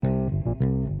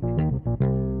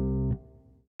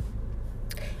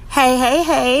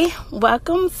Hey.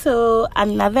 Welcome to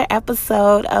another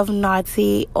episode of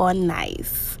Naughty or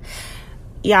Nice.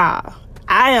 Y'all,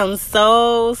 I am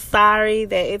so sorry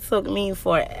that it took me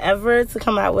forever to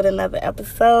come out with another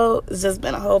episode. It's just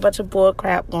been a whole bunch of bull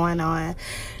crap going on.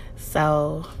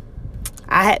 So,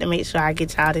 I had to make sure I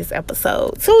get y'all this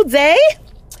episode today.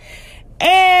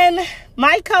 And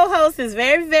my co-host is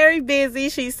very, very busy.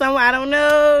 She's somewhere, I don't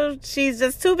know. She's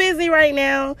just too busy right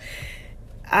now.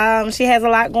 She has a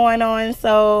lot going on.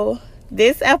 So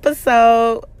this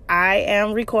episode, I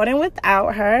am recording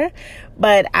without her.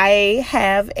 But I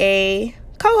have a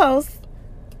co-host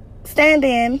stand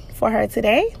in for her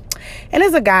today. And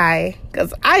it's a guy.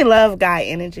 Because I love guy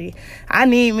energy. I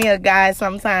need me a guy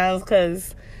sometimes.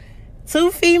 Because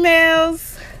two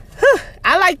females,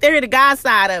 I like to hear the guy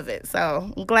side of it.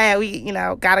 So I'm glad we,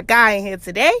 got a guy in here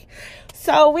today.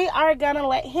 So we are going to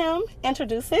let him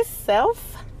introduce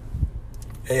himself.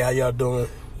 Hey, how y'all doing?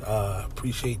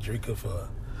 Appreciate Drika for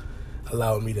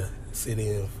allowing me to sit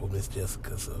in for Miss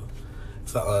Jessica. So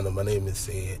it's an honor. My name is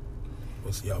Sid.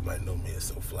 Most of y'all might know me as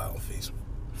So Fly on Facebook.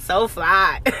 So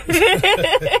Fly.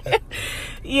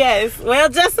 Yes. Well,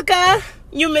 Jessica,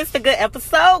 you missed a good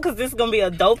episode because this is going to be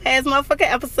a dope-ass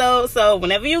motherfucking episode. So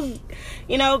whenever you,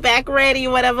 back ready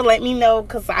or whatever, let me know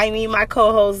because I need my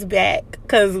co-host back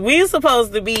because we're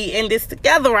supposed to be in this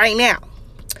together right now.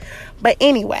 But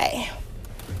anyway,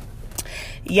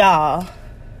 y'all,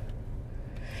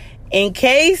 in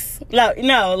case,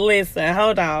 listen,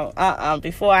 hold on.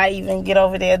 Before I even get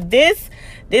over there, this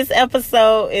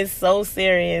episode is so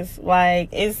serious.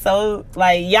 It's so,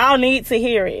 y'all need to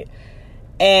hear it.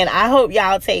 And I hope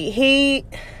y'all take heed,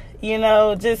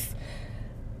 this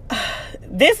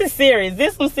is serious.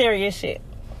 This is some serious shit.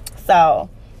 So,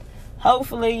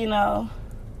 hopefully,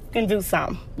 can do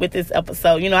something with this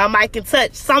episode. I might can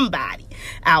touch somebody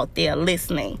out there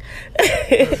listening.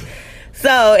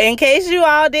 So, in case you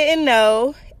all didn't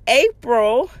know,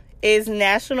 April is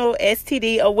National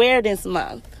STD Awareness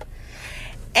Month.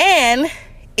 And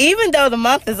even though the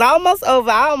month is almost over,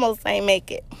 I almost ain't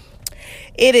make it.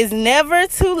 It is never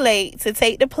too late to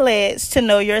take the pledge to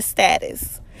know your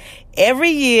status. Every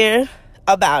year,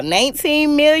 about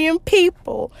 19 million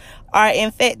people are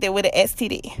infected with an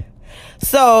STD.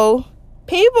 So,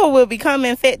 people will become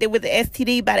infected with the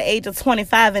STD by the age of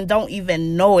 25 and don't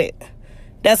even know it.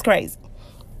 That's crazy.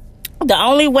 The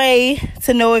only way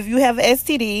to know if you have an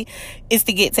STD is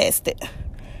to get tested.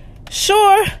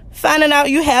 Sure, finding out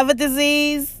you have a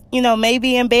disease, may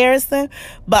be embarrassing,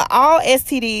 but all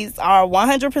STDs are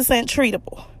 100%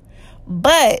 treatable.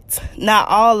 But not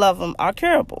all of them are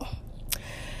curable.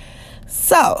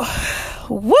 So,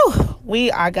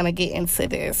 we are going to get into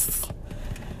this.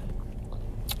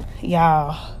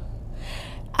 Y'all,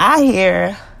 I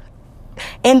hear,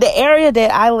 in the area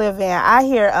that I live in, I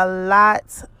hear a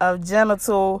lot of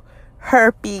genital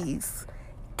herpes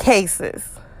cases.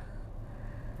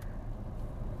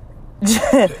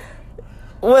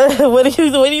 What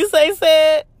do you say,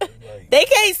 Sid? They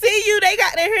can't see you, they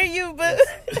got to hear you, but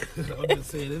I'm just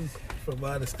saying, from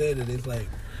my understanding, it's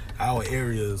our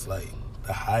area is the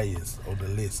highest on the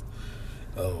list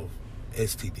of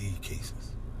STD cases.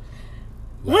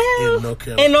 In North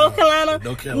Carolina.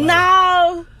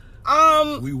 No.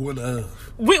 We one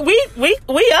of.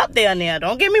 We up there now.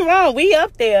 Don't get me wrong. We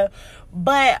up there.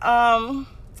 But I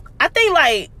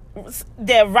think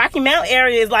the Rocky Mount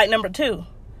area is number 2.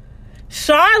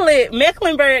 Charlotte,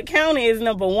 Mecklenburg County is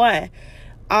number 1.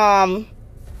 And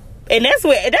that's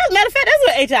where, matter of fact,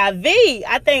 that's where HIV,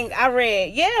 I think I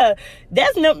read. Yeah.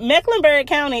 Mecklenburg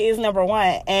County is number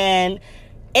 1. And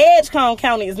Edgecombe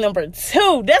County is number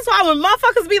 2. That's why when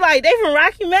motherfuckers be like, they from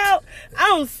Rocky Mount,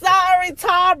 I'm sorry,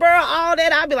 Tarboro, all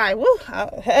that, I be like, woo,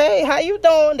 hey, how you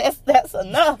doing? That's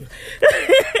enough.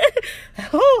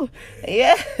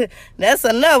 Yeah, that's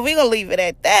enough. We gonna leave it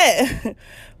at that.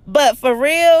 But for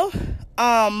real,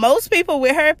 most people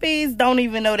with herpes don't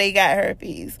even know they got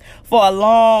herpes for a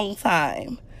long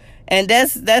time. And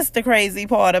that's the crazy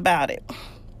part about it.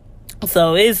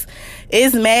 So it's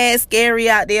mad scary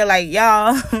out there.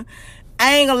 Y'all,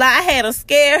 I ain't gonna lie, I had a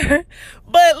scare.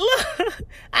 But look,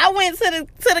 I went to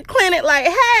the clinic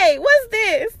hey, what's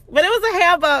this? But it was a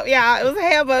hair bump, y'all. It was a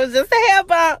hair bump. It was just a hair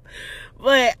bump.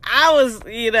 But I was,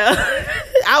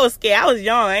 I was scared. I was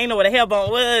young. I ain't know what a hair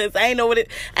bump was. I ain't know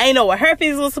what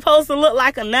herpes was supposed to look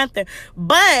like or nothing.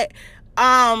 But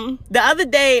the other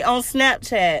day on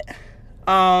Snapchat,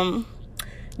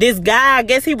 this guy, I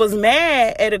guess he was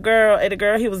mad at a girl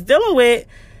he was dealing with.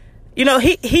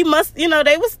 He must,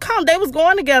 they was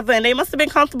going together and they must have been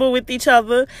comfortable with each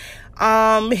other.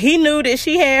 He knew that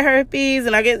she had herpes,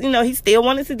 and I guess, he still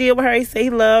wanted to deal with her. He said he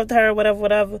loved her,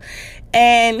 whatever.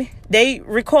 And he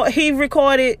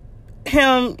recorded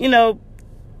him,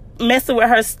 messing with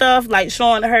her stuff, like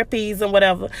showing the herpes and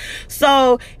whatever.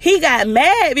 So he got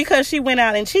mad because she went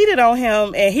out and cheated on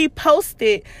him, and he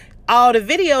posted all the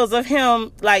videos of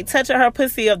him like touching her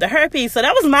pussy of the herpes. So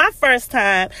that was my first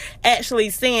time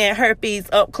actually seeing herpes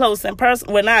up close and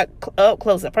personal. Well, not up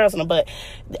close and personal, but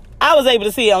I was able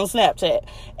to see it on Snapchat,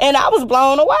 and I was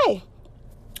blown away.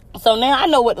 So now I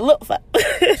know what to look for.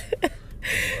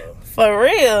 For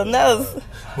real. No.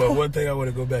 But one thing I want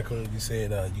to go back on, you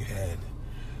said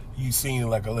you seen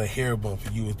like a little hair bump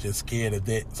and you was just scared of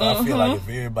that. So I feel like if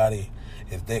everybody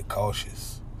is that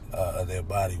cautious of their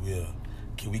body,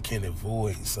 we can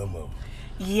avoid some of what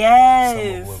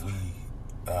we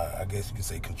I guess you could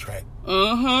say contract.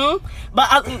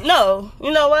 But no,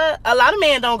 you know what? A lot of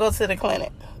men don't go to the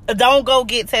clinic. Don't go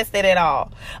get tested at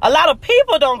all. A lot of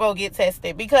people don't go get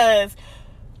tested because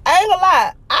I ain't gonna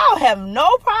lie, I'll have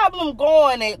no problem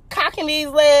going and cocking these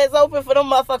legs open for them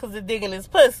motherfuckers to dig in this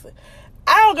pussy.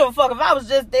 I don't give a fuck if I was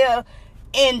just there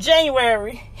in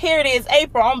January. Here it is,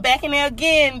 April. I'm back in there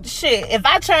again. Shit, if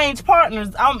I change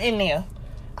partners, I'm in there.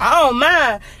 I don't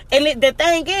mind. And the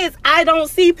thing is, I don't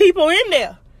see people in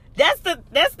there. That's the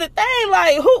thing.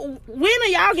 Like, when are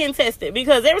y'all getting tested?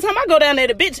 Because every time I go down there,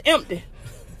 the bitch empty.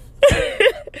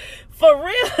 For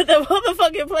real, the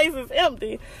motherfucking place is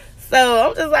empty. So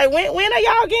I'm just like, when are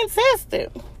y'all getting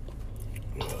tested?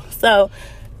 So,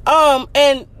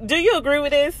 and do you agree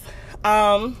with this?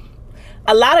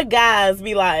 A lot of guys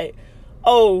be like,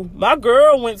 "Oh, my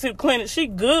girl went to the clinic. She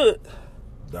good."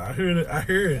 I hear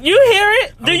it. You hear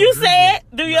it? Do you say it?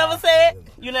 Do you ever say it?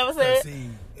 You never say it? See,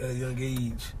 at a young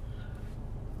age,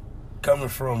 coming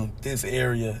from this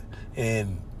area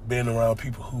and being around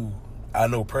people who I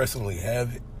know personally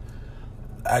have it,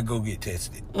 I go get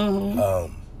tested.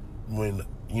 When,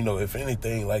 if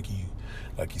anything, like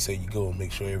you say, you go and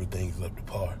make sure everything's up to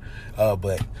par.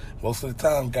 But most of the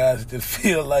time, guys just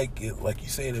feel like you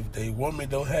said, if they woman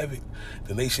don't have it,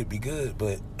 then they should be good.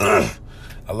 But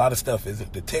a lot of stuff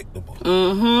isn't detectable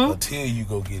until you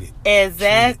go get it.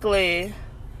 Exactly.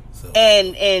 So.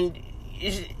 And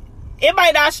it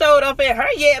might not show up in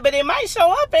her yet, but it might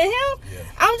show up in him. Yeah.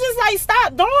 I'm just like,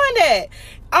 stop doing that.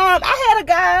 I had a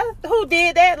guy who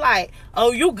did that, like,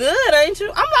 "Oh, you good, ain't you?"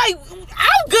 I'm like,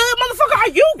 "I'm good, motherfucker. Are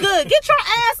you good? Get your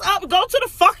ass up and go to the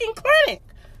fucking clinic."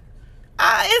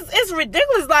 It's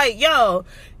ridiculous. Like, yo,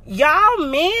 y'all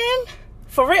men,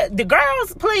 for real, the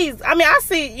girls, please. I mean, I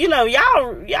see,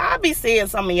 y'all be seeing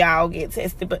some of y'all get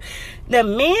tested, but the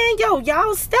men,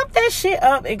 y'all step that shit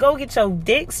up and go get your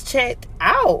dicks checked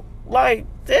out. Like,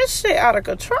 this shit out of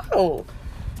control.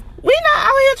 We not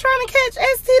out here trying to catch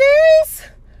STDs.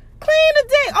 Clean the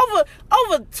dick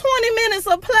over 20 minutes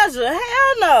of pleasure.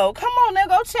 Hell no. Come on now,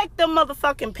 go check them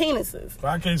motherfucking penises.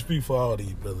 Well, I can't speak for all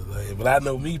these brothers out here, but I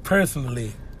know me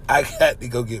personally, I got to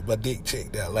go get my dick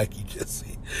checked out, like you just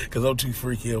said, because I'm too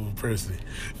freaky of a person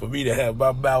for me to have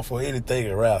my mouth or anything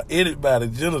around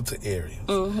anybody's genital areas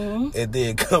and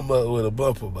then come up with a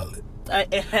bump on my lip.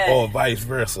 Or vice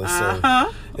versa.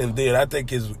 So, and then I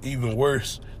think it's even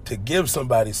worse to give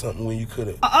somebody something when you could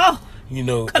have, and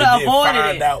then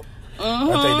find out.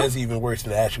 I think that's even worse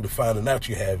than actually finding out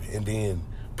you have it and then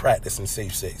practicing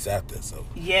safe sex after. So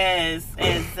yes,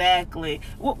 exactly.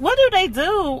 What do they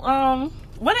do?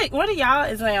 What are y'all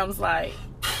exams like?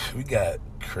 We got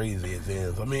crazy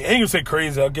exams. I mean, I ain't gonna say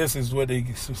crazy. I guess it's what they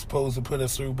supposed to put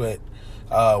us through, but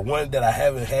one that I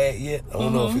haven't had yet. I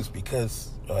don't know if it's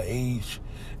because age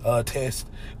test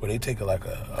where they take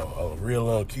a real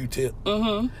long Q-tip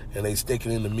and they stick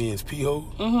it in the men's pee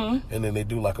hole and then they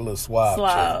do like a little swab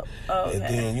check. Okay. And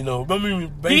then I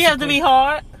mean, do you have to be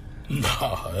hard?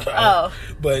 No.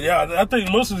 But yeah, I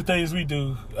think most of the things we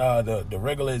do, the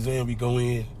regular exam, we go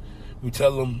in, we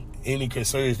tell them any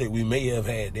concerns that we may have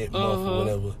had that month or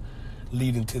whatever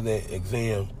leading to that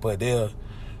exam, but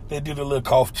they do the little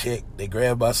cough check. They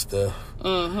grab our stuff.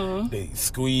 They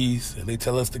squeeze, and they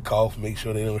tell us to cough, make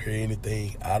sure they don't hear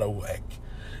anything out of whack.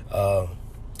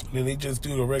 Then they just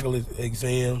do the regular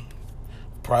exam,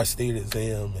 prostate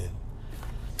exam,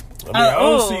 and I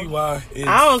don't see why.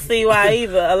 I don't see why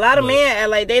either. A lot of men act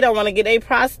like they don't want to get their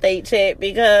prostate checked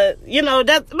because,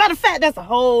 that's, matter of fact, that's a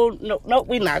whole, nope,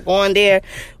 we're not going there.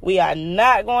 We are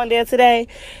not going there today.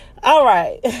 All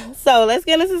right. So let's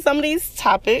get into some of these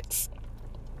topics.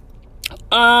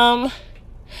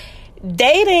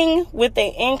 Dating with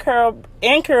an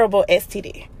incurable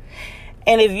STD.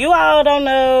 And if you all don't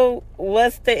know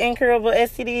what's the incurable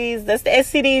STDs, that's the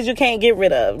STDs you can't get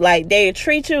rid of. Like, they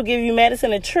treat you, give you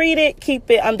medicine to treat it, keep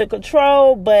it under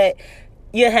control, but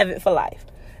you'll have it for life,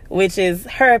 which is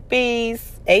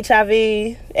herpes, HIV,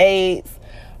 AIDS.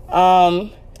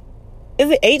 Is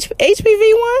it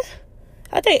HPV 1?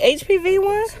 I think HPV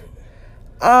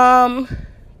 1.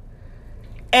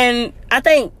 And I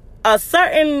think I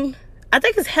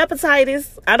think it's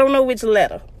hepatitis. I don't know which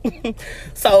letter.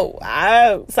 So,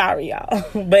 sorry, y'all.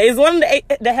 But it's one of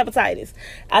the hepatitis.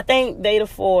 I think they the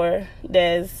 4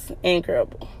 that's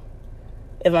incurable,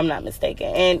 if I'm not mistaken.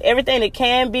 And everything that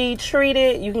can be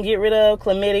treated, you can get rid of: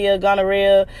 chlamydia,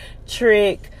 gonorrhea,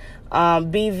 trick,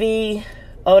 BV.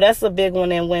 Oh, that's a big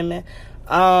one in women.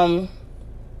 And,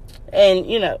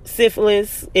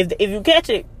 syphilis. If you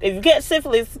catch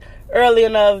syphilis early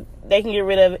enough, they can get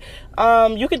rid of it.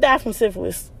 You could die from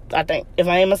syphilis, I think, if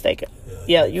I ain't mistaken.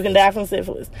 Yeah, you can die from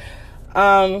syphilis.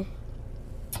 But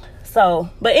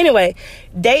anyway,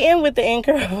 dating with the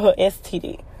incurable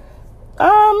STD.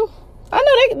 I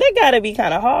know they gotta be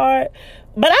kind of hard,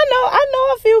 but I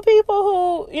know a few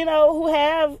people who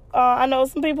have. I know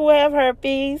some people who have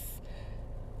herpes.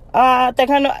 I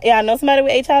know somebody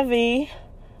with HIV.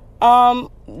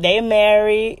 They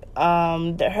married.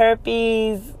 The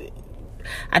herpes,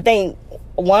 I think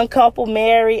one couple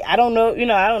married. I don't know,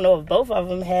 I don't know if both of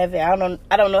them have it. I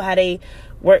don't know how they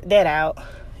work that out,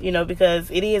 because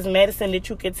it is medicine that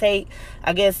you could take,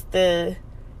 I guess, to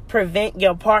prevent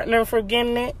your partner from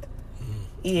getting it.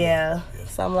 Yeah.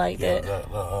 Something like that.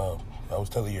 I was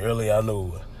telling you earlier, I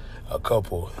know a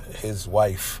couple, his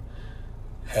wife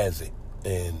has it,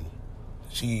 and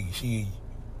she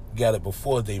got it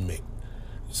before they met.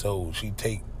 So she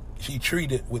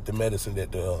treated with the medicine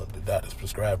that the doctors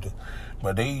prescribed her,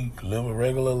 but they live a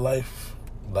regular life.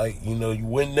 Like, you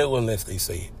wouldn't know unless they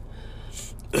say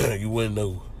it. You wouldn't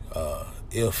know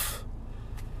if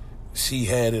she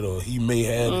had it or he may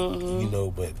have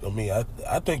it, but I mean,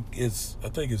 I think it's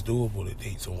doable to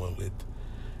date someone with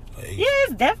yeah,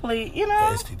 it's definitely,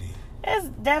 STD. It's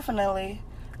definitely.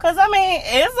 Because, I mean,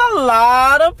 it's a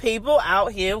lot of people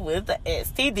out here with the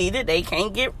STD that they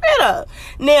can't get rid of.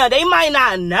 Now, they might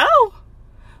not know,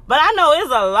 but I know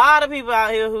there's a lot of people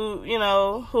out here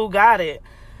who got it.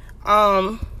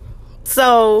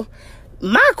 So,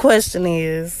 my question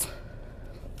is,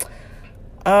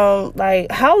 how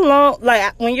long,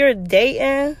 when you're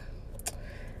dating,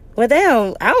 well,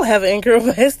 I don't have an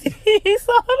incurable STD,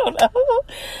 so I don't know.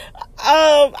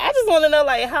 I just want to know,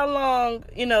 how long,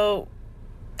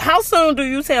 how soon do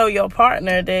you tell your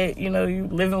partner that, you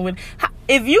living with...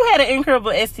 If you had an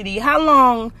incurable STD,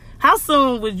 how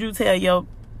soon would you tell your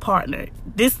partner?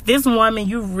 This woman,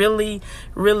 you really,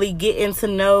 really getting to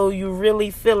know, you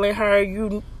really feeling her,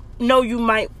 you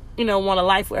might, want a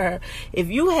life with her. If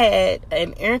you had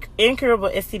an incurable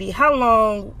STD,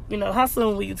 how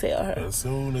soon will you tell her? As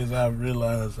soon as I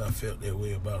realized I felt that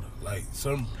way about her. Like,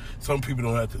 some people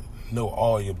don't have to know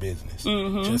all your business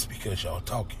just because y'all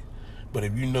talking. But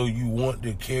if you want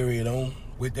to carry it on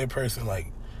with that person,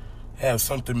 have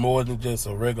something more than just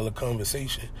a regular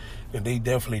conversation, then they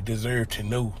definitely deserve to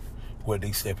know what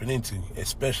they stepping into,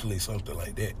 especially something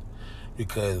like that.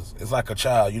 Because it's like a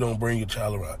child. You don't bring your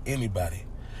child around anybody,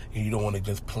 and you don't want to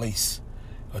just place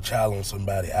a child on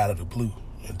somebody out of the blue.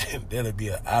 And then that'll be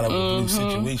an out of the blue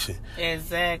situation.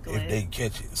 Exactly. If they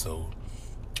catch it. So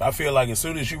I feel like as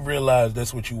soon as you realize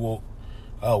that's what you want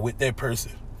with that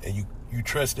person, and you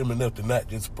trust them enough to not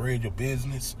just spread your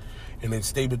business and then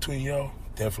stay between y'all,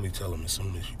 definitely tell them as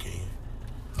soon as you can.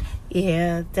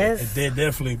 Yeah, that's... They're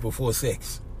definitely before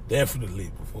sex. Definitely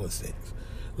before sex.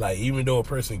 Even though a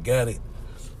person got it,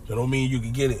 that don't mean you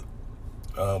can get it.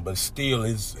 But still,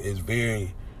 it's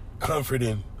very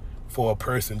comforting for a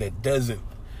person that doesn't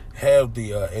have the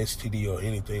STD or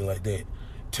anything like that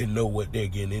to know what they're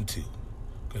getting into.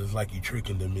 Because it's like you're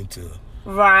tricking them into...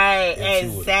 Right,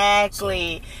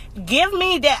 exactly. So, give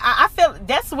me that. I feel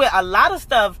that's where a lot of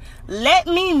stuff, let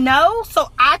me know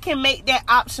so I can make that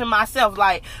option myself.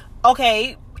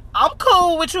 Okay, I'm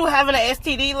cool with you having an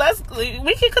STD.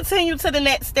 We can continue to the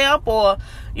next step, or,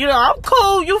 I'm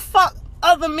cool. You fuck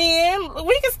other men.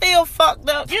 We can still fuck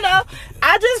them,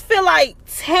 I just feel like,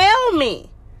 tell me.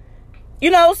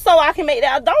 So I can make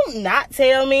that. Don't not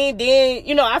tell me.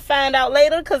 Then, I find out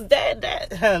later, because that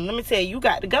let me tell you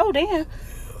got to go then.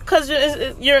 Because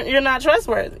you're not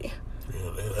trustworthy.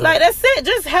 That's it.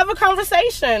 Just have a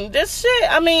conversation. This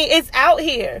shit, I mean, it's out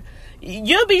here.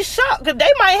 You'll be shocked, because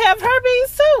they might have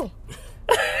herpes too.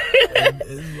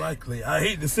 It's likely. I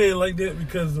hate to say it like that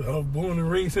because I'm born and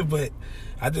raised here, but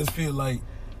I just feel like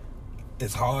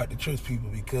it's hard to trust people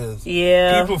because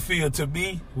Yeah. people feel, to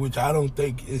me, which I don't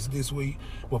think is this way,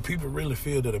 but people really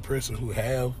feel that a person who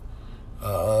have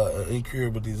an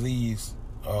incurable disease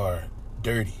are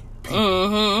dirty people.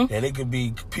 Mm-hmm. And it could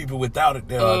be people without it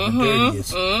that are the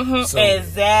dirtiest. Mm-hmm. So,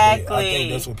 Exactly. I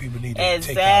think that's what people need to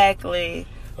Exactly.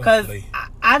 Because Hopefully.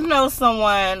 I know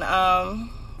someone,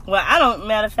 well, I don't,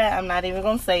 matter of fact, I'm not even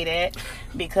going to say that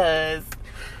because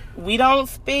we don't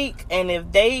speak, and if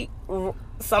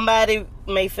somebody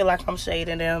may feel like I'm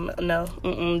shading them, no,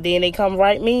 then they come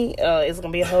write me, it's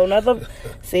going to be a whole nother,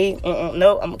 see,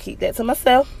 no, I'm going to keep that to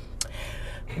myself.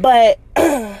 But,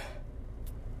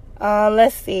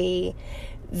 let's see,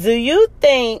 do you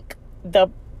think the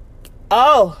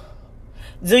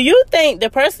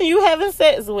person you having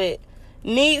sex with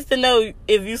needs to know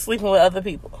if you sleeping with other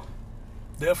people?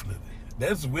 Definitely.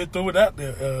 That's, we're throwing out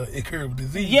there incurable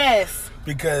disease. Yes.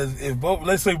 Because if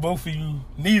let's say both of you,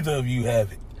 neither of you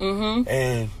have it,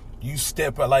 and you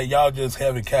step out, like y'all just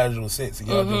having casual sex and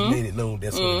y'all just made it known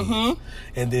that's what it is,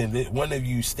 and then one of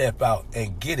you step out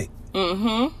and get it,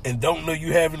 and don't know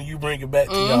you having it, you bring it back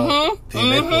to y'all, then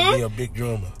that's gonna be a big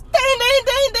drama.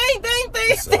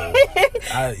 Ding. So,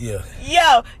 yeah.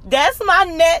 Yo, that's my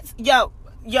next.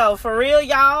 Yo, for real,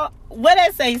 y'all. What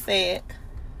that said?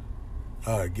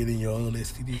 Getting your own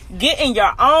STD. Getting your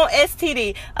own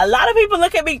STD. A lot of people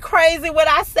look at me crazy when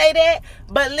I say that.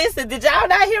 But listen, did y'all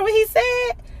not hear what he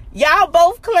said? Y'all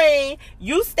both clean.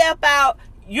 You step out.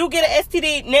 You get an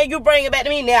STD. Now you bring it back to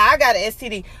me. Now I got an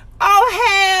STD.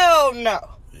 Oh, hell no.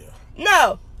 Yeah.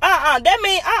 No. That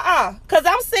mean Because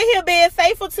I'm sitting here being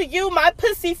faithful to you. My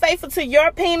pussy faithful to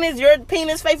your penis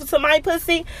faithful to my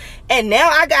pussy. And now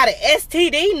I got an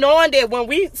STD knowing that when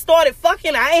we started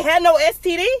fucking, I ain't had no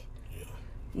STD.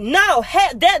 No,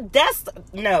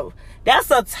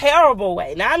 that's a terrible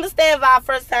way. Now I understand if our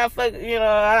first time fuck,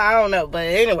 I don't know, but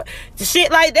anyway, the shit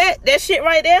like that shit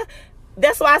right there,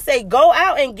 that's why I say go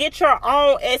out and get your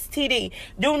own STD.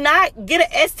 Do not get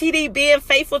an STD being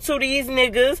faithful to these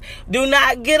niggas. Do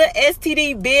not get an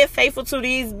STD being faithful to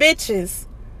these bitches.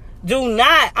 Do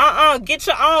not, get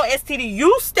your own STD.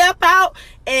 You step out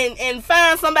and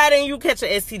find somebody and you catch an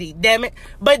STD, damn it.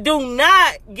 But do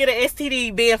not get an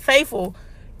STD being faithful.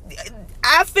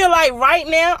 I feel like right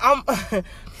now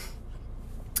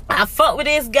I fuck with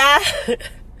this guy.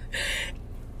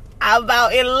 I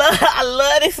love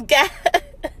this guy.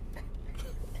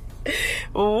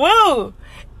 Woo!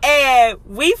 And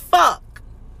we fuck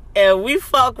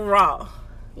raw.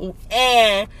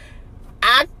 And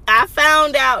I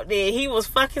found out that he was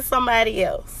fucking somebody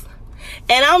else.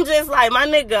 And I'm just like, my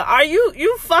nigga, are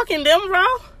you fucking them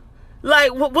raw?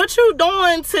 Like, what you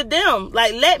doing to them?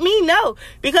 Like, let me know.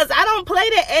 Because I don't play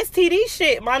that STD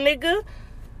shit, my nigga.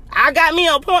 I got me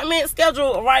an appointment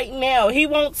scheduled right now. He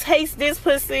won't taste this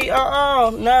pussy.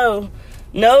 No.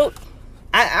 Nope.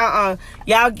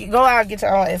 Y'all go out and get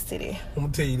your own STD. I'm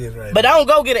gonna tell you this right But now. don't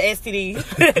go get an STD.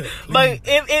 but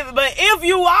if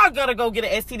you are gonna go get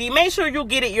an STD, make sure you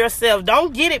get it yourself.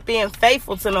 Don't get it being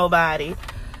faithful to nobody.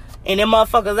 And them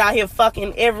motherfuckers out here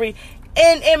fucking every...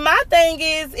 And my thing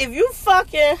is, if you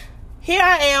fucking... Here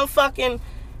I am fucking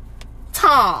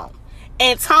Tom.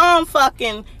 And Tom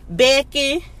fucking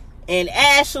Becky and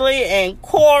Ashley and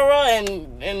Cora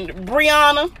and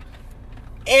Brianna.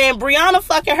 And Brianna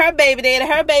fucking her baby daddy.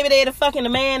 Her baby daddy fucking the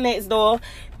man next door.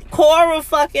 Cora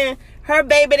fucking her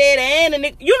baby daddy and the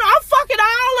nigga. I'm fucking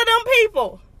all of them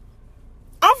people.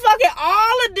 I'm fucking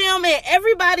all of them and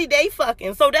everybody they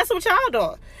fucking. So that's what y'all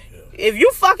doing. Yeah. If you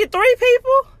fucking 3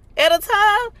 people at a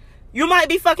time, you might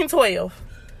be fucking 12.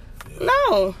 Yeah.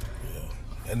 No.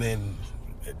 Yeah. And then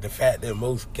the fact that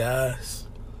most guys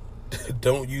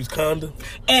don't use condoms.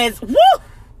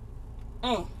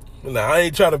 Woo! Now, I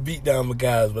ain't trying to beat down my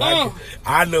guys, but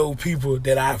I know people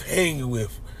that I've hanging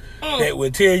with that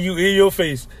would tell you in your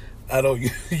face, I don't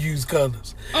use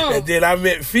condoms. And then I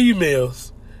met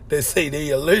females that say they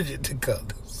allergic to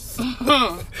condoms.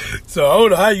 So I don't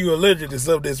know how you allergic to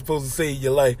something that's supposed to save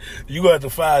your life. You got to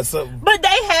find something. But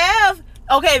they have...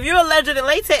 Okay, if you're allergic to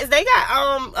latex, they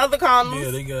got other condoms.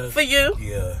 Yeah, they got for you.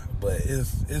 Yeah, but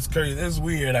it's crazy. It's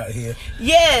weird out here.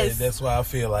 Yes. And that's why I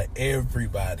feel like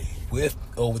everybody, with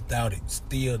or without it,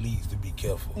 still needs to be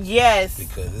careful. Yes.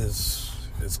 Because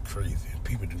it's crazy.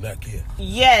 People do not care.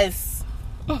 Yes.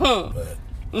 But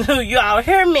y'all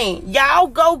hear me? Y'all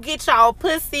go get y'all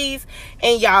pussies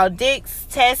and y'all dicks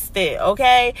tested,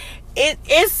 okay?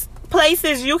 It's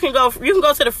places you can go. You can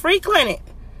go to the free clinic.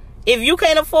 If you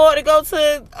can't afford to go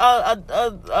to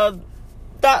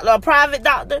a private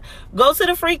doctor, go to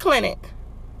the free clinic.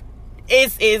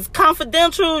 it's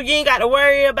confidential. You ain't got to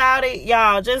worry about it.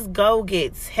 Y'all just go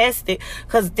get tested.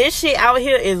 Because this shit out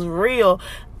here is real.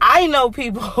 I know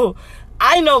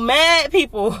mad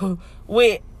people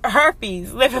with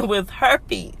herpes, living with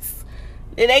herpes.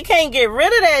 And they can't get rid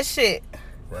of that shit.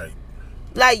 Right.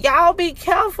 Like, y'all be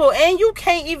careful. And you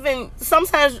can't even,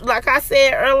 sometimes, like I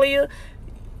said earlier,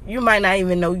 you might not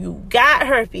even know you got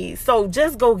herpes. So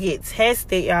just go get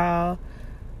tested, y'all.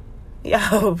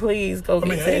 Y'all, please go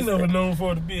get tested. I ain't never known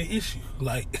for it to be an issue.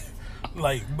 Like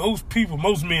most people,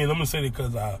 most men, I'm going to say that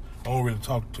because I don't really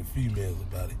talk to females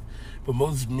about it. But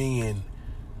most men,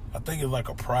 I think it's like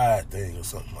a pride thing or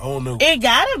something. I don't know. It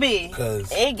gotta be.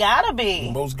 Because it gotta be.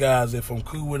 Most guys, if I'm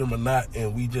cool with them or not,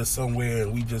 and we just somewhere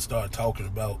and we just start talking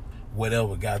about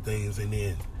whatever, got things, and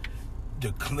then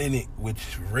the clinic,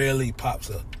 which rarely pops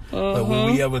up. Mm-hmm. But when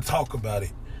we ever talk about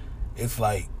it, it's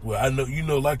like, well, I know, you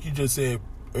know, like you just said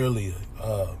earlier,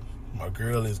 my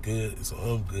girl is good, so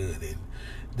I'm good. And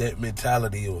that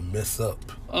mentality will mess up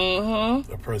a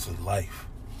person's life.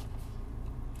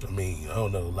 I mean, I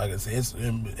don't know. Like I said, it's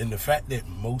and the fact that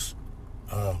most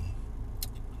of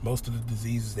the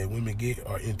diseases that women get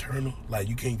are internal. Like,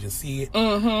 you can't just see it.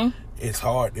 Mm-hmm. It's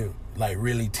hard to like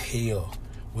really tell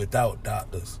without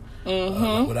doctors,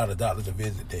 without a doctor to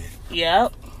visit that.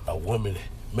 Yep. A woman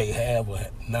may have or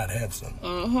not have something.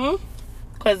 Mm-hmm.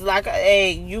 Cause like,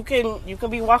 hey, you can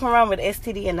be walking around with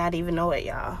STD and not even know it,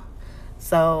 y'all.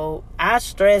 So I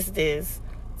stress this.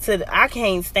 I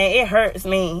can't stand it. Hurts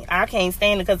me. I can't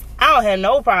stand it because I don't have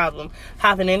no problem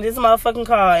hopping in this motherfucking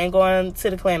car and going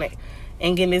to the clinic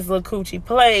and getting this little coochie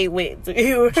played with.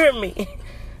 You hear me?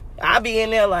 I be in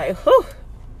there like, whoo,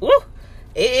 whoo.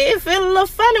 It feel a little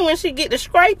funny when she get to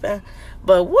scraping,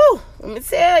 but whoo, let me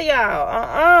tell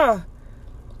y'all,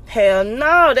 hell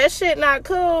no, that shit not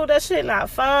cool. That shit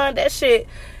not fun. That shit,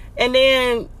 and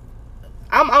then.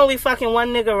 I'm only fucking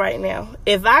one nigga right now.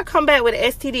 If I come back with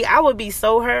an STD, I would be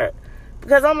so hurt.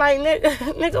 Because I'm like,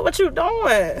 nigga, what you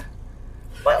doing?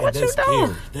 What you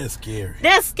doing? That's scary.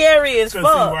 That's scary as fuck.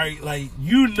 See, right, like,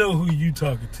 you know who you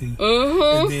talking to.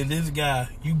 Mm-hmm. And then this guy,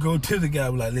 you go to the guy,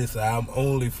 like, listen, I'm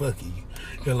only fucking you.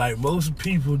 And like most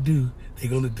people do, they're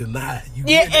going to deny you.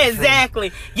 Yeah,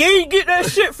 exactly. You ain't get that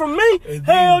shit from me.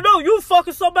 Hell no, you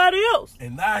fucking somebody else.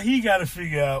 And now he got to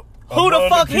figure out who the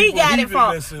fuck he got it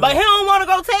from. But he don't want to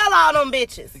go tell all them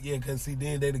bitches. Yeah, because see,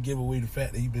 then they'll give away the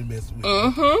fact that he been messing with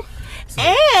you. So.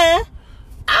 And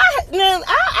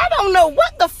I don't know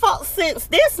what the fuck sense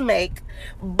this make,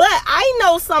 but I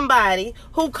know somebody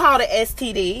who caught an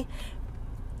STD,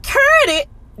 cured it,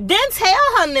 didn't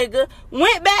tell her nigga,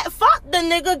 went back, fucked the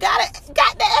nigga, got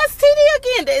the STD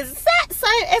again, the exact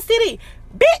same STD.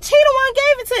 Bitch, he the one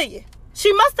gave it to you.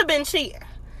 She must have been cheating.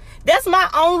 That's my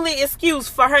only excuse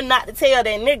for her not to tell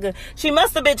that nigga. She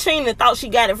must have been cheating and thought she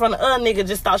got it from the other nigga,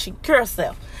 just thought she cured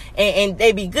herself. And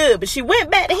they be good. But she went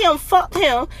back to him, fucked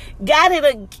him, got it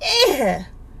again.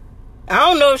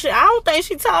 I don't think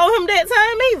she told him that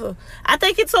time either. I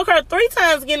think it took her 3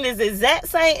 times getting this exact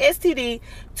same STD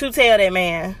to tell that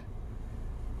man.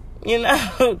 You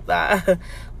know,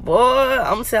 boy,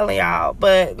 I'm telling y'all.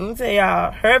 But let me tell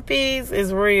y'all, herpes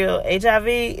is real. HIV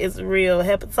is real.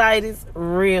 Hepatitis,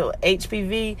 real.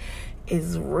 HPV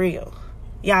is real.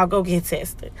 Y'all go get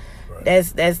tested. Right.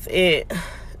 That's it.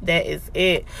 That is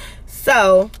it.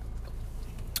 So,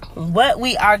 what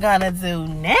we are gonna do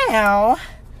now,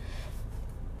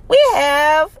 we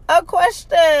have a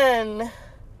question.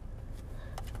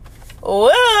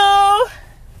 Whoa.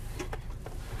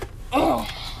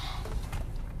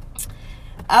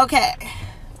 Okay.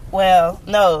 Well,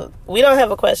 no, we don't have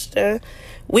a question.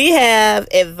 We have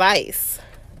advice.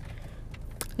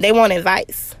 They want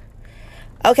advice.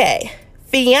 Okay.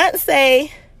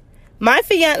 My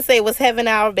fiance was having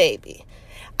our baby.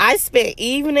 I spent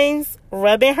evenings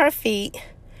rubbing her feet,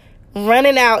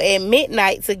 running out at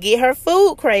midnight to get her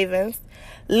food cravings,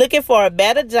 looking for a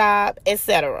better job,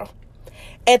 etc.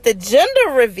 At the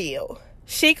gender reveal,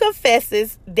 she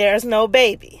confesses there's no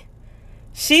baby.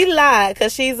 She lied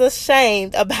because she's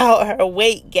ashamed about her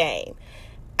weight gain.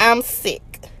 I'm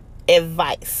sick.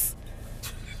 Advice.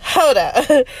 Hold up.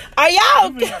 Are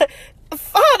y'all...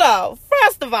 Hold on.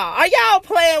 First of all, are y'all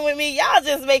playing with me? Y'all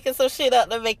just making some shit up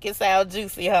to make it sound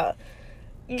juicy, huh?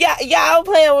 Y'all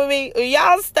playing with me?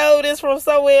 Y'all stole this from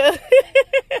somewhere?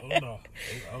 I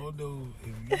don't know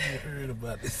if you heard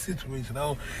about this situation.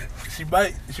 She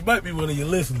might be one of your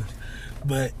listeners.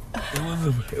 But it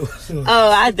was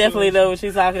I definitely know what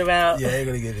she's talking about. Yeah, I ain't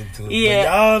gonna get into it.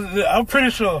 Yeah. But y'all, I'm pretty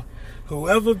sure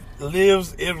whoever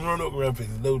lives in Roanoke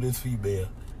Rapids know this female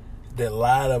that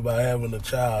lied about having a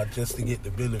child just to get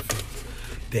the benefits.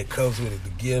 that comes with it,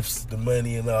 the gifts, the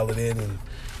money, and all of that, and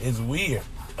it's weird.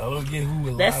 I don't get who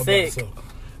would lie about sick. So,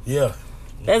 yeah.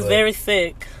 That's very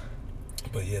sick.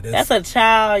 But yeah, that's a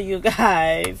child, you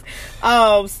guys.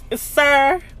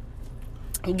 Sir,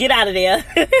 get out of there.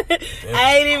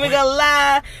 I ain't even gonna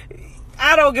lie.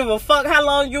 I don't give a fuck how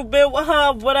long you been with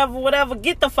her, whatever.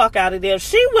 Get the fuck out of there. If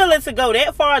she willing to go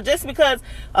that far just because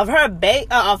of her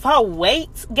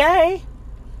weight gain.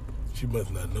 She must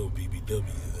not know BBWs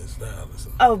and style or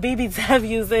something. Oh,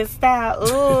 BBWs in style.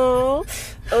 Ooh.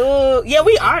 Yeah,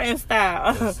 we are in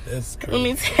style. That's crazy. Let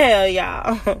me tell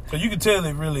y'all. So you can tell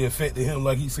it really affected him,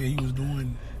 like he said he was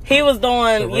doing. He was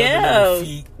doing,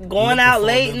 going out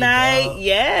late night. Job.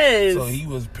 Yes. So he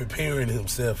was preparing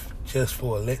himself just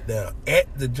for a letdown at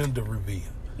the gender reveal.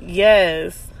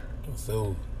 Yes.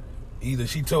 So either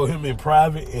she told him in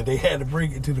private and they had to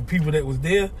bring it to the people that was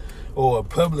there, or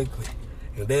publicly,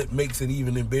 and that makes it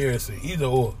even embarrassing. Either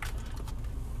or.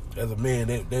 As a man,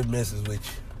 that messes with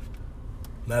you.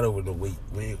 Not over the weight.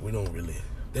 We don't really.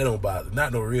 That don't bother.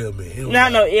 Not no real man.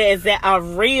 Is that a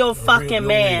real fucking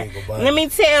man? Let me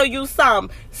tell you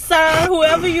something. Sir,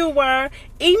 whoever you were,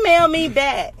 email me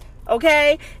back,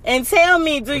 okay? And tell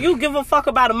me, do you give a fuck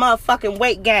about a motherfucking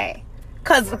weight gain?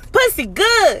 Because pussy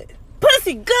good.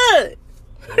 Pussy good.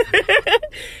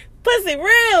 Pussy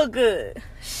real good.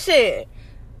 Shit.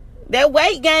 That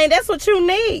weight gain, that's what you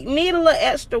need. Need a little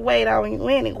extra weight on you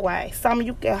anyway. Something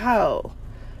you can hold.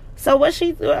 So what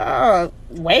she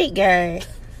weight gain?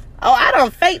 Oh, I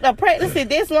don't fake the pregnancy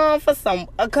this long for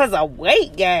because of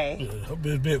weight gain. Yeah, her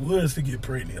best bet was to get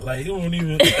pregnant. Like, it won't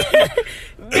even.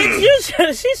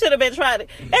 Bitch, she should have been trying to.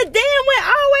 And then went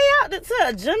all the way out to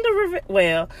a gender reveal.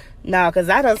 Well, no, because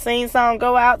I done seen some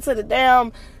go out to the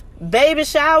damn baby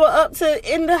shower up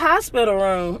to in the hospital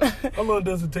room. How long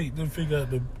does it take to figure out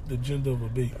the gender of a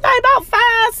baby? Like about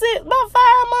 5 months.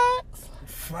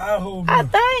 5 whole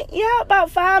months. I think, yeah, about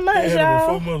 5 months,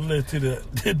 y'all. 4 months left to the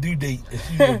due date.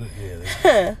 I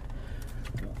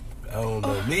don't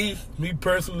know. Me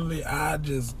personally, I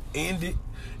just end it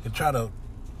and try to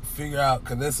figure out,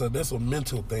 because that's a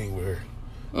mental thing with her.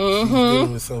 Mm-hmm. She's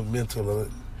dealing with something mental.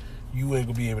 You ain't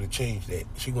gonna be able to change that.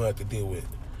 She gonna have to deal with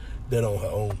that on her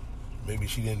own. Maybe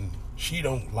she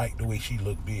don't like the way she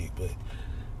look big, but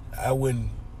I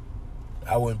wouldn't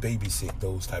babysit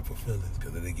those type of feelings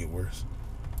because they get worse.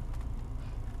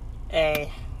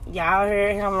 Hey, y'all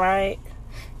heard him right?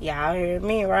 Y'all heard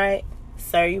me right?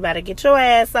 Sir, you better get your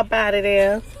ass up out of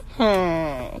there.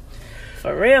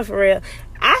 For real.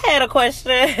 I had a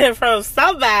question from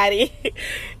somebody,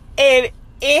 and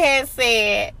it had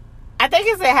said, I think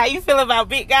it said, how you feel about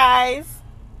big guys?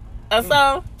 Or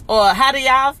so? Or how do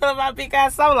y'all feel about big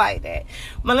guys? Something like that.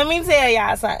 But let me tell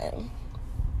y'all something.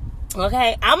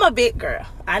 Okay? I'm a big girl.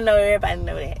 I know everybody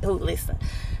know that who listen.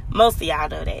 Most of y'all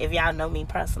know that if y'all know me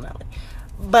personally.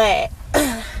 But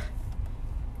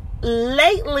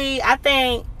lately, I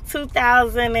think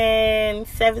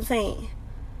 2017.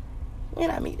 When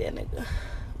I meet that nigga?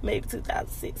 Maybe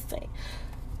 2016.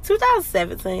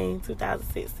 2017,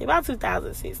 2016, about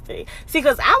 2016. See,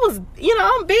 because I was,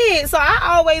 I'm big, so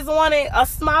I always wanted a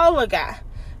smaller guy.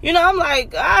 I'm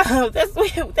like,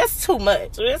 that's too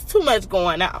much. There's too much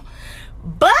going on.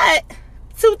 But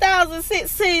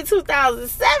 2016,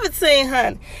 2017,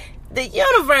 honey, the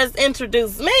universe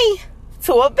introduced me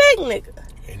to a big nigga.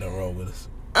 Ain't nothing wrong with us.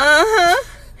 Uh-huh.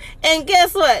 And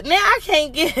guess what? Now I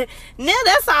can't now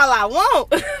that's all I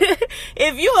want.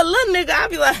 If you a little nigga, I'll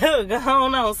be like, oh, go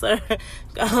on, sir.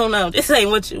 Go on. This ain't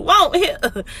what you want here.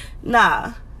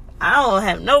 Nah, I don't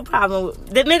have no problem with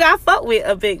the nigga I fuck with,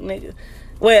 a big nigga.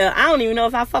 Well, I don't even know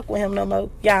if I fuck with him no more,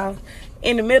 y'all.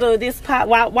 In the middle of this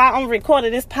while I'm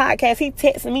recording this podcast, he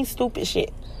texting me stupid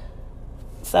shit.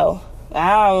 So,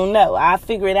 I don't know. I'll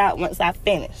figure it out once I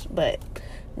finish. But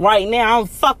right now, I don't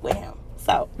fuck with him.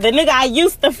 So, the nigga I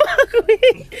used to fuck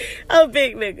with, a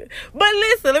big nigga. But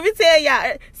listen, let me tell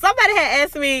y'all. Somebody had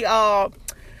asked me, how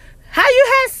you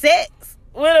had sex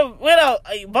with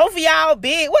both of y'all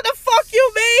big? What the fuck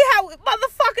you mean? How,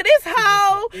 motherfucker, this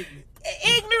hoe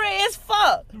ignorant as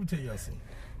fuck. Let me tell y'all something.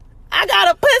 I got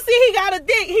a pussy, he got a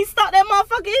dick. He stuck that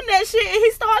motherfucker in that shit and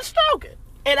he started stroking.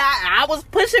 And I was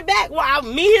pushing back while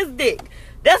his dick.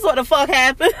 That's what the fuck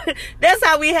happened. That's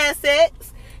how we had sex.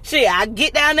 Shit, I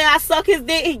get down there, I suck his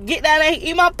dick, he get down there,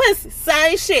 he eat my pussy.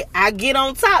 Same shit. I get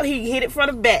on top, he hit it from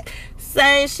the back.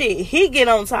 Same shit. He get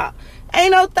on top.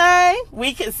 Ain't no thing.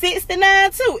 We can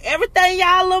 69 too. Everything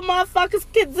y'all little motherfuckers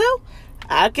can do,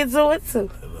 I can do it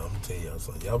too. I'm gonna tell y'all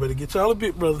something. Y'all better get y'all a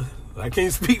big brother. I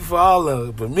can't speak for all of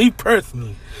it, but me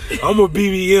personally, I'm a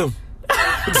BBM.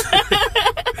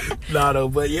 Nah, though,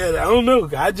 but yeah, I don't know.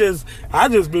 I just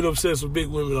been obsessed with big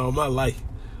women all my life.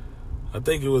 I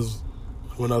think it was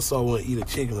when I saw one eat a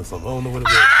chicken or something. I don't know what it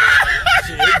was.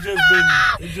 Shit,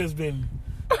 it just been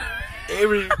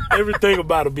everything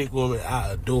about a big woman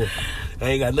I adore. I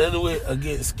ain't got nothing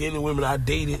against skinny women. I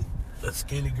dated a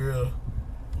skinny girl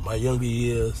in my younger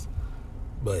years,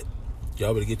 but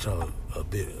y'all better get y'all a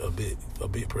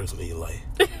big person in your life.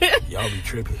 Y'all be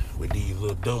tripping with these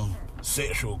little dumb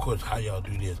sexual questions. How y'all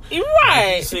do this? Right.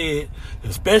 Like you said,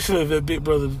 especially if that big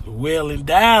brother's well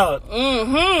endowed.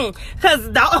 Cause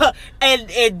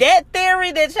and that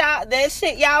theory that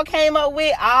shit y'all came up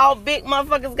with, all big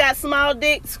motherfuckers got small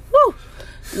dicks. Woo,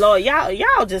 Lord,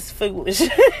 y'all just foolish.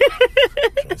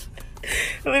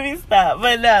 Let me stop.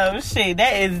 But no, shit,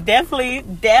 that is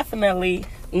definitely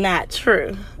not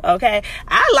true. Okay,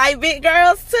 I like big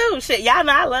girls too. Shit, y'all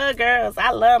know I love girls.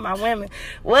 I love my women.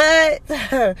 What?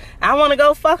 I want to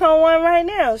go fuck on one right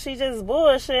now. She just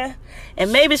bullshit,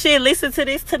 and maybe she'll listen to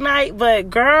this tonight. But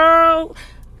girl,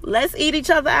 let's eat each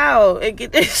other out and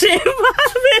get this shit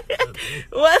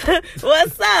poppin'.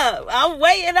 What's up? I'm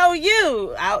waiting on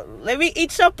you. Let me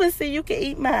eat your pussy. You can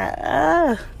eat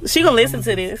mine. She gonna listen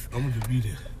to this. I'm gonna be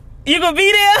there. You gonna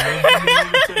be there?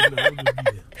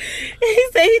 He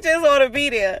said he just want to be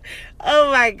there.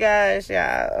 Oh my gosh,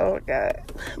 y'all. Oh my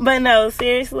god. But no,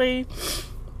 seriously.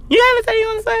 You got anything you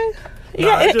want to say? You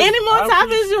got any more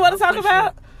topics you want to talk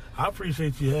about? I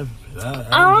appreciate you having me.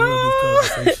 I enjoyed this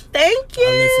conversation. Thank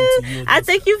you. I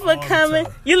thank you for coming.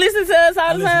 You listen to us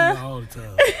all the time? I listen to you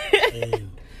all the time.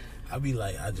 And I be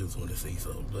like, I just want to say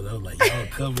something. But I'm like, y'all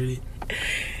covered it.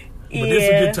 But this is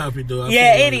a good topic, though.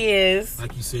 It is.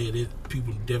 Like you said,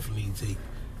 people definitely take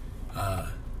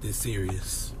this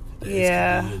serious.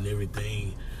 Yeah. And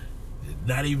everything.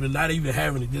 Not even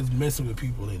having it, just messing with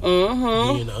people and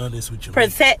being honest with you.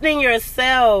 Protecting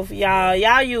yourself, y'all.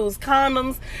 Y'all use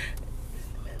condoms.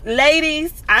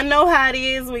 Ladies, I know how it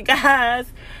is with guys.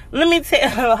 Let me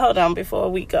tell hold on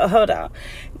before we go. Hold on.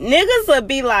 Niggas will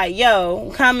be like,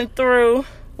 yo, coming through.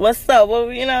 What's up?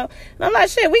 Well, you know. And I'm like,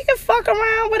 shit, we can fuck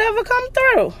around, whatever come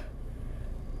through.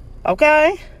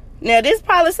 Okay? Now, this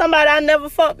probably somebody I never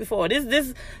fucked before.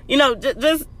 This, you know,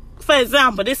 just for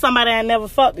example, this somebody I never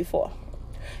fucked before.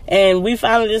 And we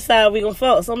finally decide we gonna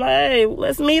fuck. So I'm like, hey,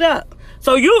 let's meet up.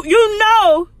 So you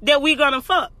know that we gonna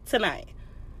fuck tonight.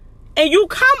 And you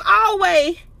come all the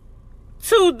way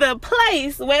to the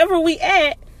place, wherever we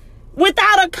at,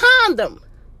 without a condom.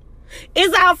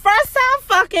 It's our first time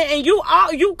fucking, and you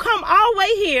come all the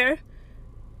way here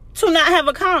to not have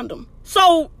a condom.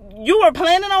 So you were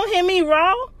planning on hitting me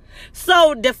raw?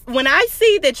 So when I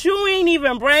see that you ain't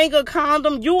even bring a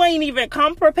condom, you ain't even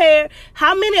come prepared,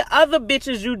 how many other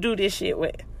bitches you do this shit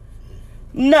with?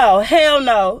 No, hell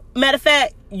no. Matter of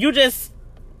fact, you just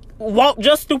walk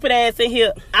your stupid ass in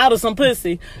here out of some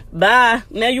pussy. Bye.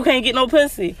 Now you can't get no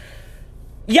pussy.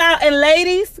 Y'all and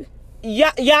ladies,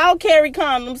 y'all carry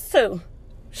condoms too.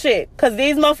 Shit, cause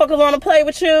these motherfuckers want to play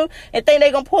with you and think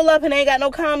they gonna pull up and they ain't got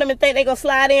no condom and think they gonna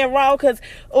slide in raw cause,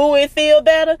 ooh, it feel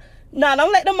better. Nah,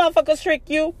 don't let them motherfuckers trick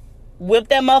you. Whip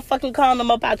that motherfucking condom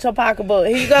up out your pocketbook.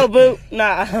 Here you go, boo.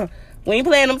 Nah, we ain't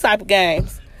playing them type of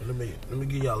games. Let me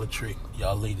give y'all a trick.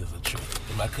 Y'all ladies a trick.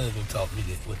 And my cousin told me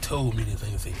this, I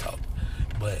ain't say talk.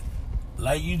 But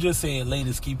like you just said,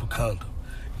 ladies, keep a condom.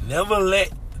 Never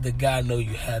let the guy know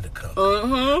you had a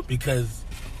condom. Because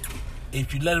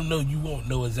if you let him know, you won't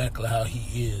know exactly how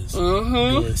he is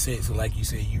during sex. And like you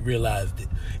said, you realize that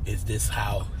is this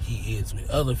how he is with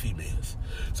other females.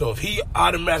 So if he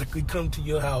automatically come to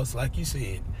your house, like you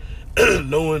said,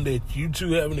 knowing that you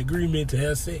two have an agreement to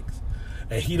have sex,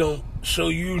 and he don't show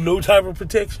you no type of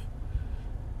protection,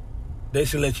 they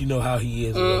should let you know how he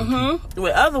is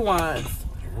with other ones.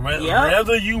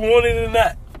 Whether you want it or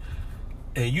not,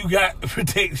 and you got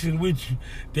protection with you,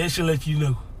 they should let you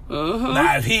know.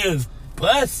 Now if he is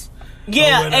bust, and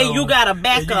you got a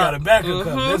backup.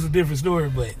 That's a different story.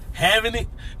 But having it,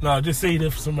 no, just say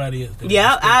that for somebody else.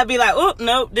 I'd be like, oh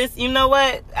no, this. You know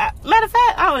what? Matter of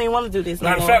fact, I don't even want to do this.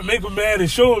 Matter of fact, make them mad and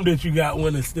show them that you got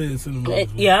one instead of sending them.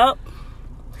 Yep.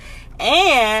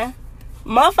 And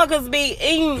motherfuckers be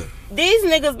eating. These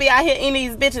niggas be out here eating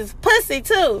these bitches pussy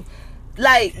too.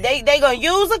 Like they gonna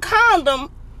use a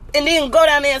condom and then go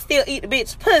down there and still eat the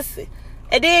bitch pussy.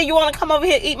 And then you want to come over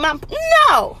here and eat my...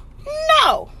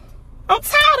 No. I'm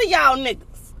tired of y'all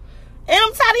niggas. And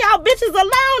I'm tired of y'all bitches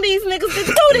allowing these niggas to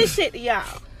do this shit to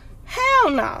y'all.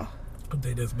 Hell no. I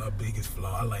think that's my biggest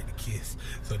flaw. I like to kiss.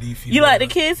 So these females... You like to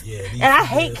kiss? Yeah. And I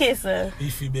hate kissing.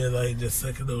 These females like just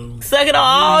sucking on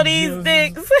all these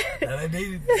dicks. And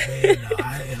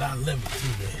I love it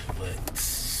too, man. But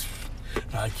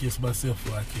I kiss myself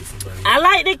before I kiss somebody. I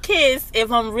like to kiss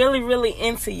if I'm really, really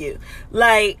into you.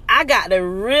 Like, I got to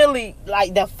really,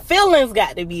 like, the feelings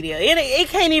got to be there. It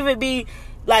can't even be,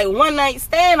 like, one night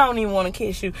stand, I don't even want to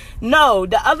kiss you. No,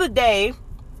 the other day,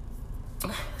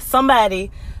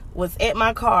 somebody was at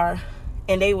my car,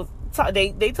 and they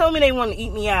told me they wanted to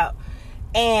eat me out.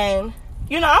 And,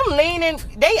 you know, I'm leaning,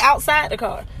 they outside the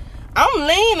car. I'm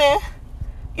leaning,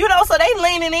 you know, so they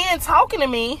leaning in, talking to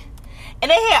me. And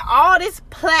they had all this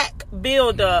plaque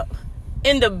build up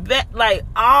in the back, like,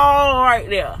 all right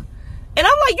there. And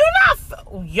I'm like, you're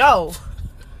not,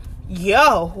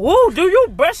 yo, woo, do you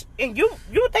brush, and you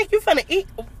think you finna eat?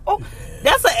 Oh,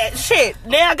 that's a shit.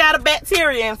 Now I got a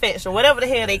bacteria infection, whatever the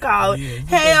hell they call it.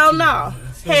 Hell no.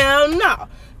 Hell no.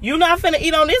 You not finna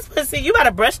eat on this pussy. You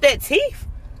gotta brush that teeth.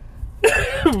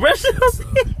 Brush those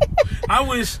teeth. I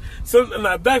wish,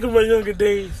 like, back in my younger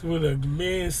days, when a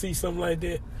man see something like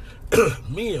that,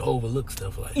 men overlook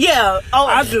stuff like that. Yeah. Oh.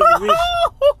 I just wish.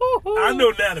 I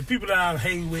know now the people that I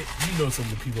hang with, you know some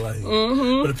of the people I hang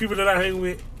with. But the people that I hang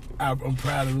with, I'm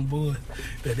proud of them boys,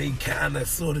 that they kind of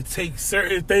sort of take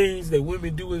certain things that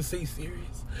women do and say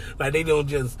serious. Like, they don't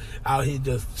just out here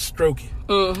just stroking.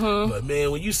 But,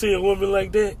 man, when you see a woman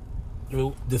like that, you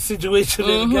know, the situation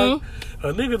that they got,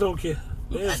 a nigga don't care.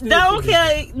 Don't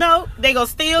care. No, they gonna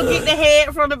still get the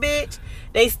head from the bitch.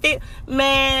 They still,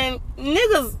 man,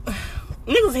 niggas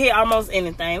hit almost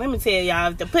anything. Let me tell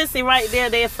y'all, if the pussy right there,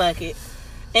 they'll fuck it.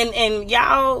 And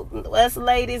y'all, us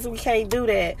ladies, we can't do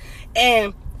that.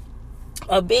 And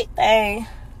a big thing,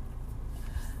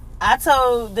 I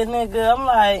told the nigga, I'm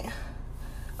like,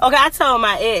 okay, I told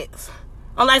my ex,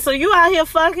 I'm like, so you out here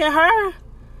fucking her?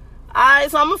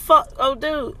 Alright, so I'm gonna fuck, oh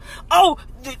dude. Oh,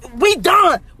 we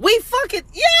done. We fucking,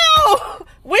 yo,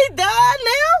 we done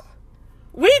now?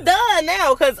 We done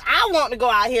now, because I want to go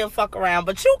out here and fuck around.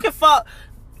 But you can fuck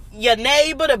your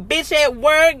neighbor, the bitch at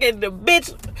work, and the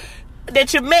bitch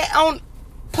that you met on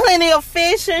Plenty of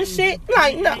Fish and shit.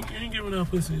 Like, no. You ain't giving up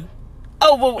pussy.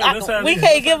 Oh, well, we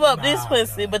can't give up this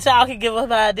pussy, but y'all can give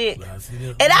up our dick.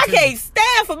 And I can't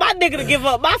stand for my nigga to give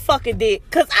up my fucking dick,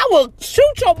 because I will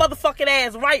shoot your motherfucking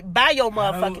ass right by your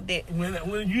motherfucking dick.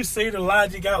 When you say the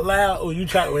logic out loud, or you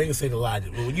try to, I ain't gonna say the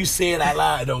logic, but when you say it out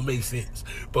loud, it don't make sense.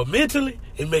 But mentally,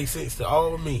 it makes sense to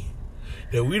all of me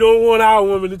that we don't want our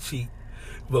women to cheat,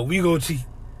 but we gonna cheat.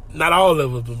 Not all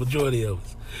of us, the majority of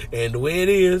us. And the way it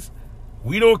is,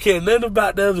 we don't care nothing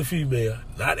about the other female,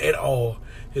 not at all.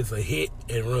 It's a hit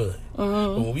and run.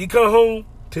 But when we come home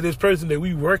to this person that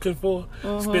we working for,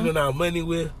 spending our money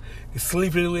with,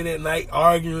 sleeping with at night,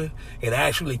 arguing, and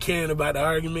actually caring about the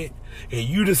argument, and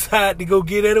you decide to go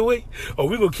get that away, or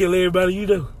we gonna kill everybody you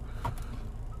know.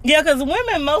 Yeah, because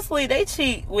women mostly, they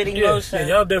cheat with emotion.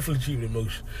 Yeah, y'all definitely cheat with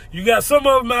emotion. You got some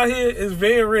of them out here, it's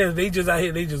very rare. They just out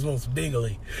here, they just want some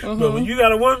dingling. But when you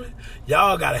got a woman,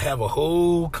 y'all got to have a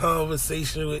whole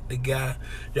conversation with the guy.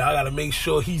 Y'all got to make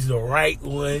sure he's the right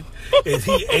one. Is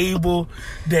he able,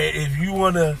 that if you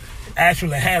want to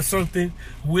actually have something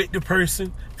with the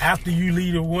person after you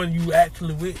leave the one you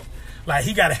actually with, like,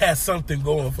 he got to have something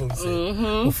going for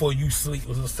himself before you sleep.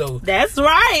 So that's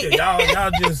right.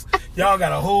 Y'all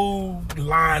got a whole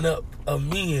lineup of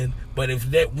men. But if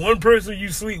that one person you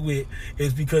sleep with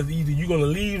is because either you're going to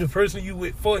leave the person you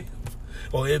with for him,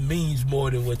 or it means more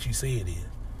than what you say it is.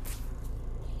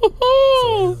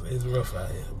 So it's rough out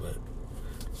here. But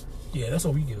yeah, that's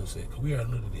what we get upset, because we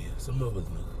already know that it is. Some of us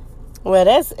know. Well,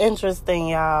 that's interesting,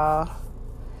 y'all.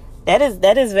 That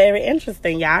is very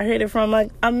interesting. Y'all heard it from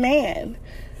a man.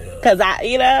 Because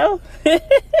you know.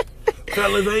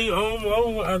 Fellas,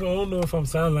 I don't know if I'm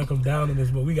sounding like I'm down on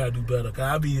this, but we got to do better.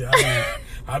 Because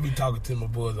I be talking to my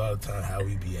boys all the time how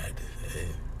we be acting.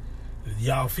 And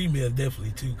y'all females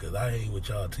definitely too, because I ain't with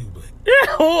y'all too, but.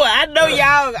 Ooh, I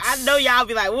know y'all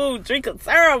be like, ooh, drink a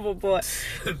terrible boy.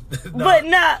 But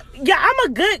nah, yeah, I'm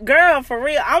a good girl for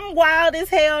real. I'm wild as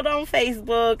hell on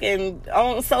Facebook and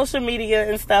on social media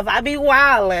and stuff. I be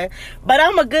wilding, but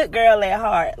I'm a good girl at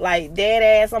heart. Like, dead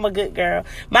ass, I'm a good girl.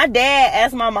 My dad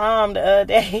asked my mom the other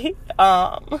day,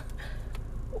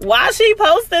 why she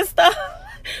posting stuff?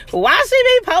 Why she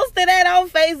be posting that on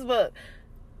Facebook?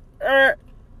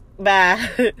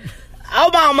 Bye.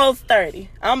 I'm almost 30.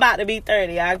 I'm about to be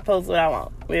 30. I can post what I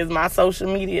want. It's my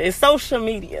social media. It's social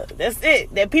media. That's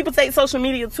it. That people take social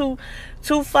media too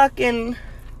fucking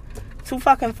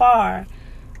far.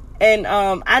 And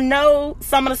I know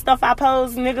some of the stuff I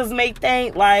post, niggas may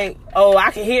think like, oh,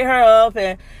 I can hit her up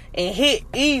and hit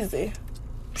easy.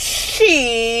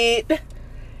 Shit.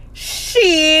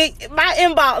 My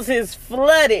inbox is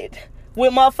flooded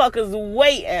with motherfuckers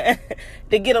waiting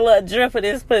to get a little drip of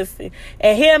this pussy.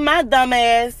 And here my dumb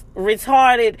ass,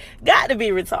 retarded, got to be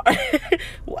retarded.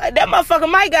 That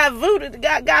motherfucker might got voodoo,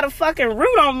 got a fucking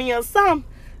root on me or something.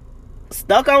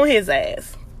 Stuck on his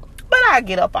ass. But I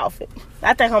get up off it.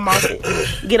 I think I'm off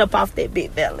it. Get up off that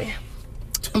big belly.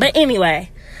 But anyway,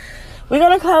 we're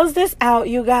going to close this out,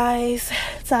 you guys.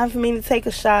 Time for me to take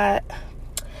a shot.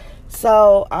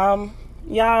 So,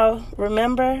 y'all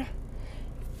remember,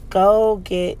 go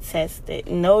get tested.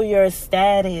 Know your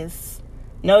status.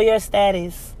 Know your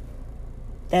status.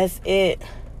 That's it.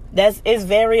 It's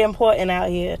very important out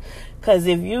here. Because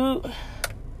if you,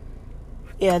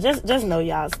 just know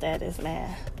y'all status,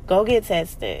 man. Go get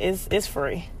tested. It's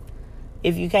free.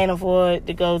 If you can't afford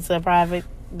to go to a private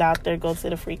doctor, go to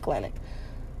the free clinic.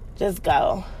 Just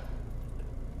go.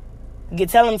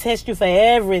 Tell them test you for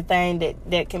everything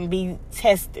that can be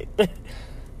tested.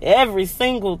 Every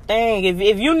single thing.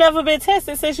 If you never been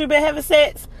tested since you've been having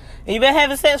sex, and you've been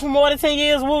having sex for more than 10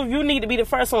 years, well, you need to be the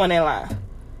first one in line.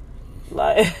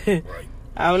 Like, right.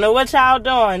 I don't know what y'all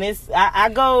doing.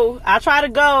 I try to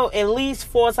go at least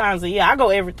 4 times a year. I go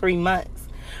every 3 months.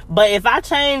 But if I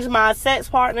change my sex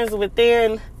partners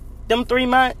within them 3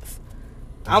 months,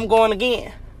 I'm going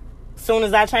again. As soon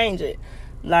as I change it.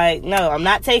 Like, no, I'm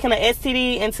not taking an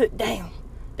STD into... Damn,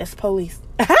 that's police.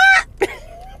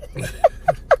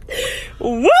 Woo!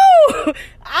 I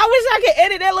wish I could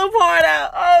edit that little part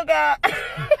out. Oh, God.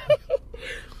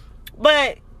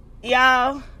 But,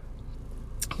 y'all,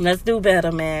 let's do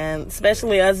better, man.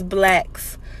 Especially us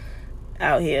blacks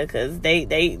out here, because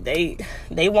they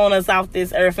want us off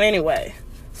this earth anyway.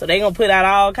 So they gonna put out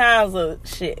all kinds of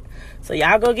shit. So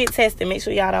y'all go get tested. Make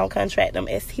sure y'all don't contract them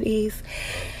STDs.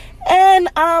 And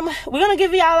we're gonna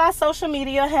give y'all our social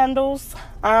media handles.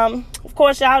 Of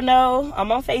course, y'all know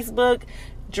I'm on Facebook,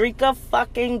 Drika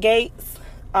fucking Gates.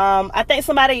 I think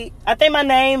my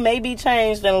name may be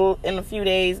changed in a few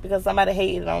days because somebody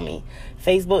hated on me.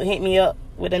 Facebook hit me up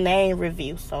with a name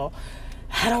review, so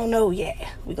I don't know yet.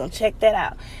 We're gonna check that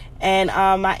out. And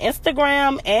my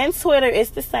Instagram and Twitter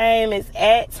is the same. It's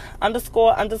at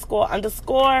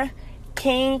 ___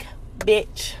 King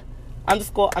Bitch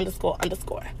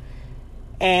 ___.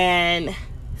 And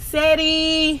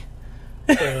SETI.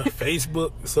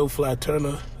 Facebook, SoFly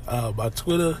Turner. My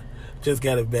Twitter, just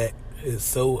got it back.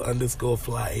 It's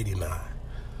 _fly89.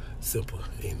 Simple.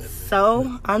 Ain't nothing.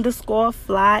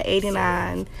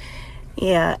 _fly89.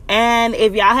 Yeah. And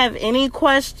if y'all have any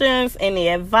questions, any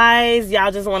advice, y'all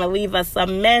just want to leave us a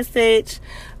message,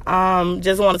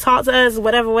 just want to talk to us,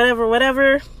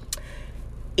 whatever,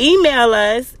 email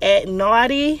us at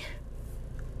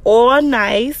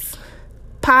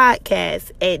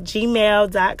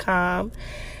naughtyornicepodcast@gmail.com.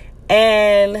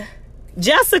 And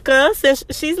Jessica, since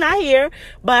she's not here,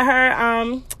 but her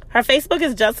Facebook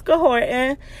is Jessica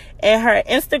Horton, and her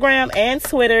Instagram and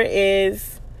Twitter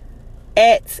is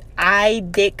at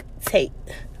 @idictate,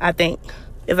 I think,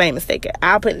 if I ain't mistaken.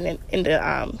 I'll put it in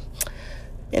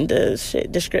the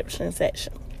description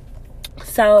section.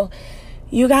 So,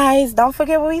 you guys, don't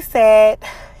forget what we said,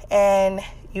 and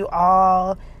you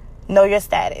all know your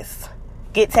status.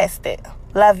 Get tested.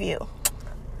 Love you.